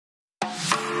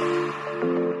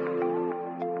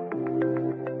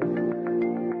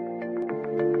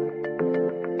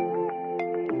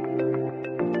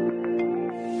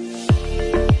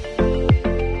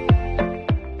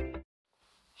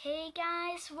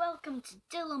welcome to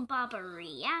Dylan Barber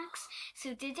Reacts.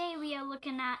 So today we are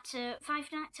looking at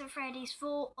Five Nights at Freddy's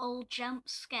 4 old jump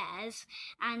scares,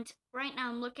 and right now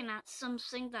I'm looking at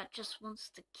something that just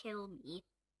wants to kill me.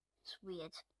 It's weird.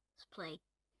 Let's play.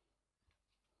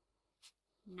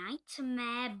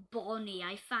 Nightmare Bonnie.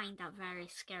 I find that very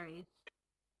scary.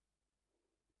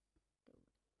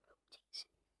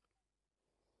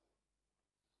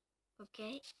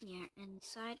 Okay, you're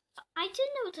inside. I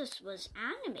didn't know this was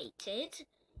animated.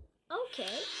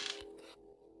 Okay.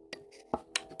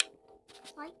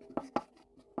 Like,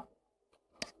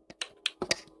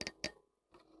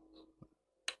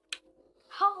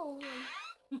 holy,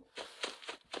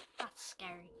 that's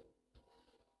scary.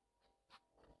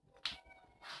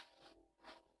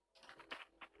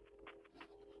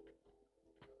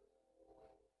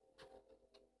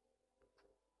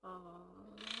 Oh.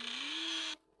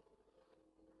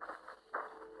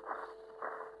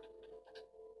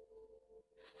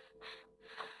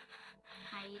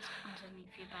 Hide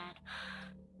underneath your bed.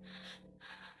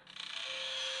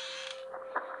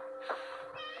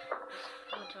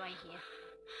 What do I hear?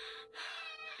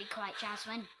 Be quiet,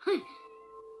 Jasmine. Okay.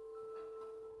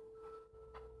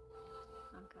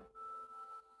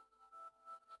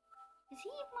 Is he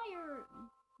in my room?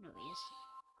 No, he isn't.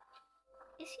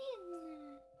 Is he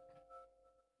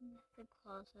in the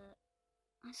closet?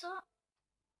 I saw.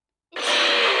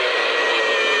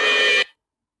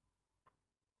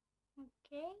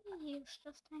 Okay, he's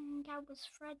just hanging out with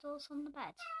Freddles on the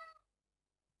bed.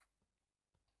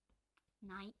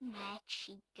 Nightmare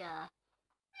Chica.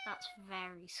 That's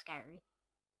very scary.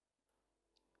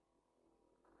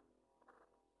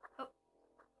 Oh,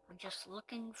 I'm just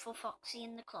looking for Foxy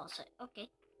in the closet. Okay.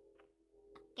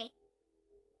 Okay.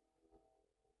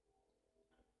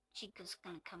 Chica's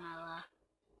gonna come out there.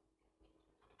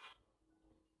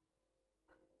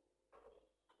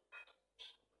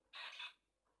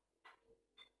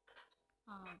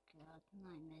 Oh god,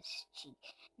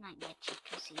 Nightmare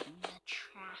Chica's eating the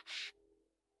trash.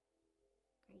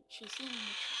 Great, she's eating the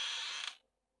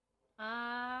trash.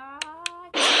 Oh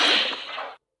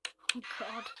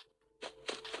god.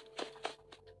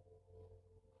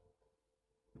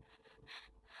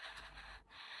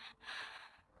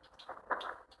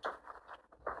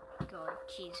 God,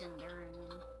 she's in the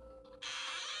room.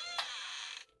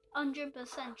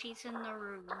 100% she's in the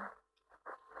room.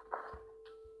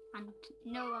 And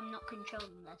no, I'm not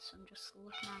controlling this. I'm just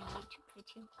looking at a YouTube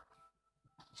video.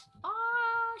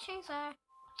 Oh, she's there.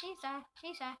 She's there.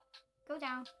 She's there. Go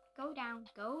down. Go down.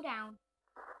 Go down.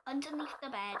 Underneath the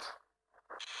bed.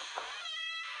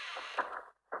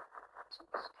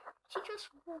 She just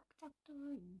walked out the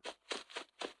room.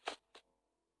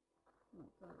 Oh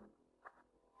god.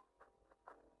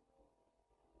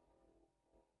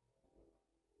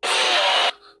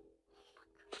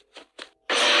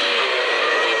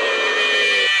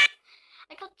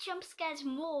 Jump scared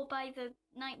more by the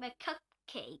Nightmare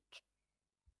Cupcake.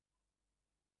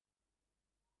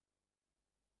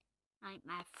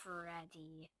 Nightmare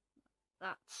Freddy.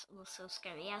 That's also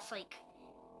scary. He has like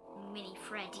mini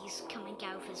Freddy's coming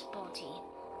out of his body.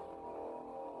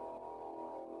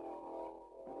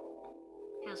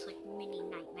 He has like mini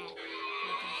Nightmare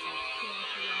Freddy's like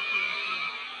here.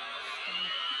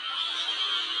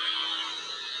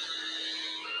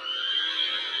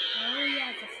 Oh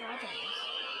yeah, the Freddy's.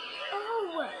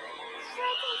 Oh!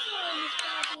 Freddy's on his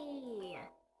body!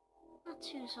 That's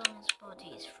who's on his body,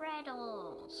 it's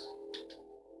Freddles.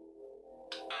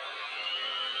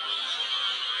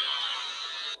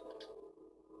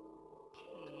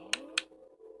 Okay.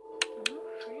 No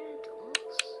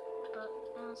Freddles, but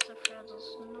that's the Freddles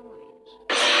noise.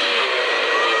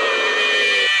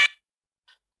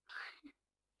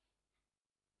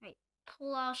 Right,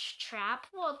 plush trap.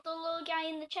 What, the little guy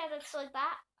in the chair that's like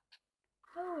that?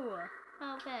 Oh,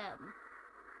 help him.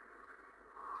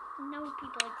 No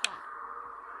people like that.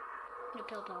 No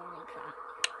people like that.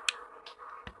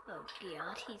 Oh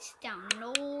god, he's down.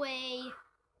 No way.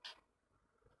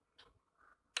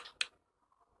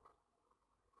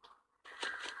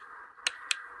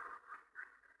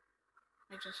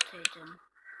 I just heard him.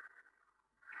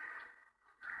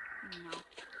 No.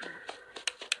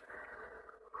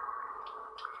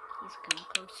 He's coming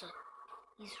closer.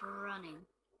 He's running.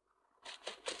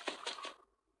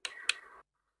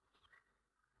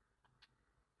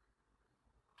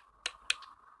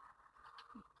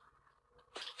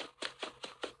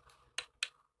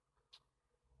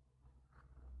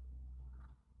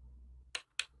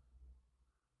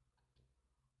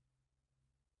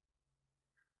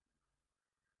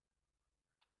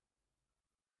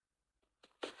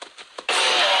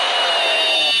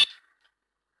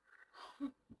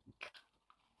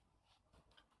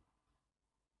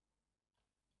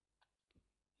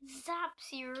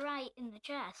 zaps you right in the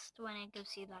chest when it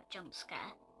gives you that jump scare.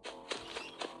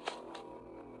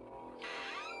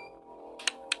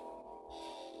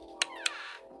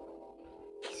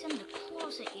 He's in the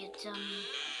closet, you dummy.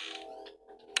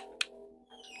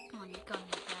 Come on, you're gonna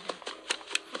be better.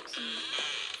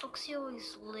 Foxy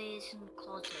always lays in the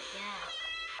closet, yeah.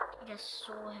 I just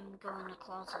saw him go in the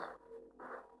closet.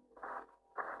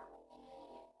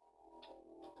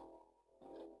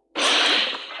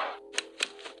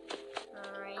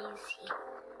 Crazy.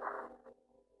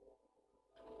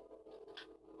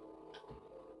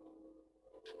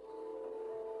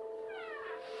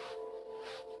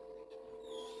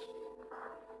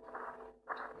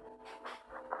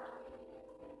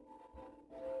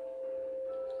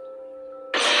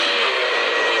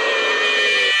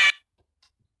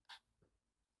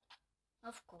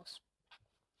 Of course.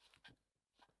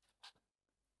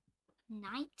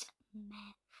 Nightmare.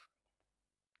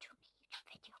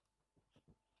 Video.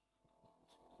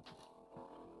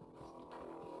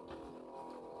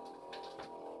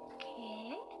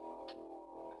 Okay.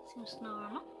 Seems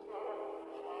normal.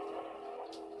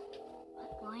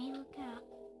 What are you looking at?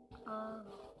 Oh.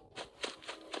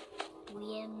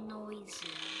 Weird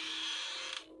noises.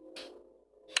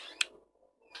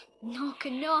 Knock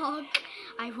knock.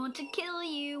 I want to kill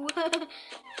you.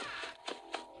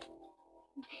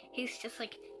 He's just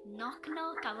like, knock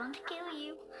knock, I want to kill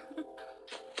you.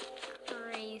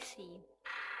 Crazy.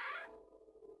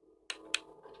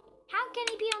 How can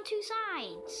he be on two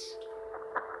sides?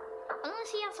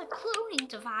 Unless he has a cloning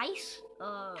device.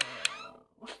 Oh.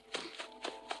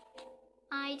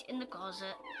 Hide in the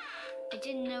closet. I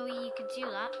didn't know you could do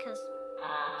that because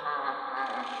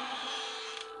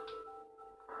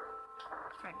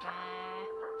Fred Bear.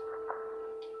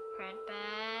 Fred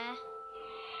Bear.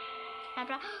 Fred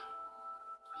Bear.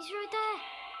 He's right there.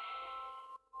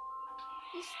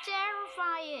 He's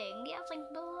terrifying. He has like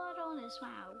blood on his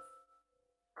mouth.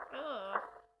 Ugh.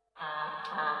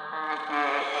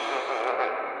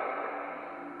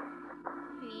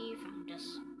 He found us.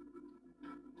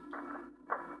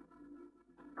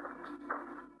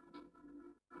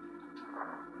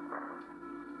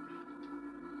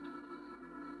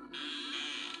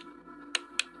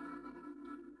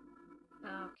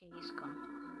 Okay, he's gone.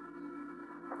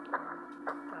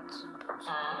 That's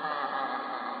impossible.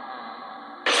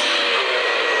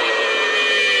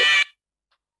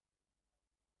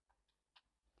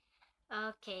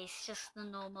 Okay, it's just the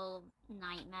normal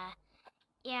Nightmare.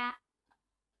 Yeah,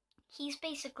 he's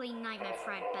basically Nightmare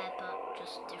Fredbear, but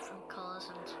just different colours,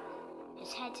 and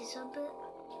his head is a bit,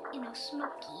 you know,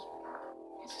 smoky.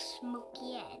 Has a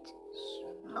smoky head.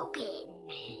 Smoky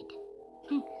head.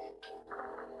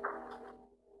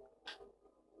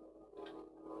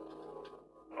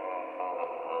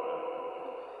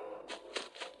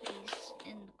 He's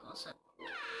in the closet.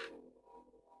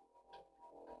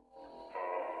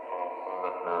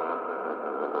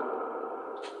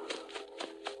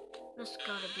 This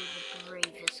gotta be the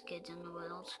bravest kid in the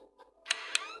world.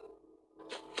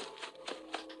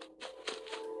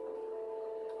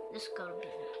 This gotta be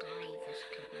the bravest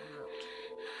kid in the world.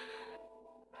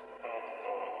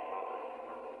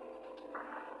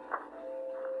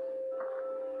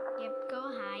 Yep, go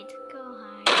hide, go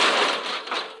hide.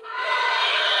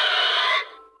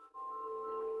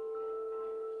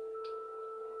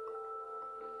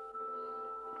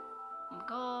 Oh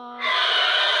God.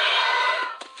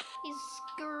 He's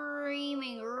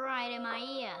screaming right in my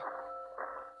ear.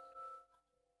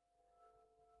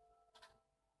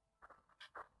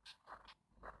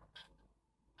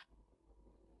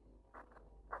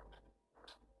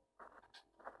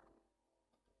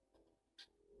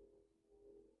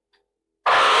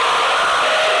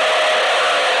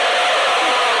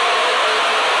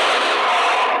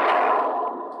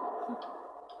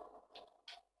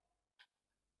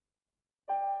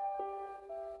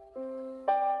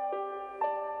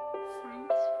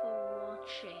 Thanks for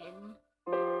watching.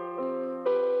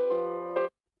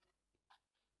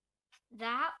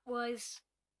 That was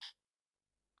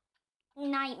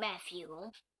Nightmare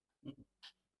Fuel.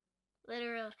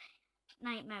 Literal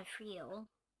Nightmare Fuel.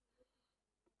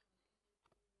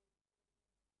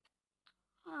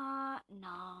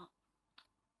 No.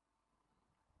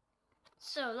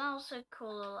 So that was a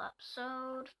cool little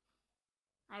episode.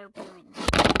 I hope you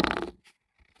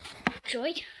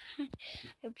enjoyed.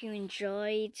 Hope you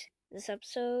enjoyed this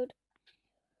episode.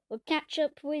 We'll catch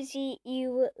up with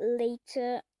you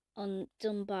later on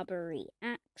Dumb Barber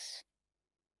Reacts.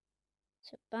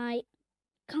 So bye.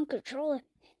 Can't control it.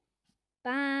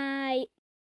 Bye.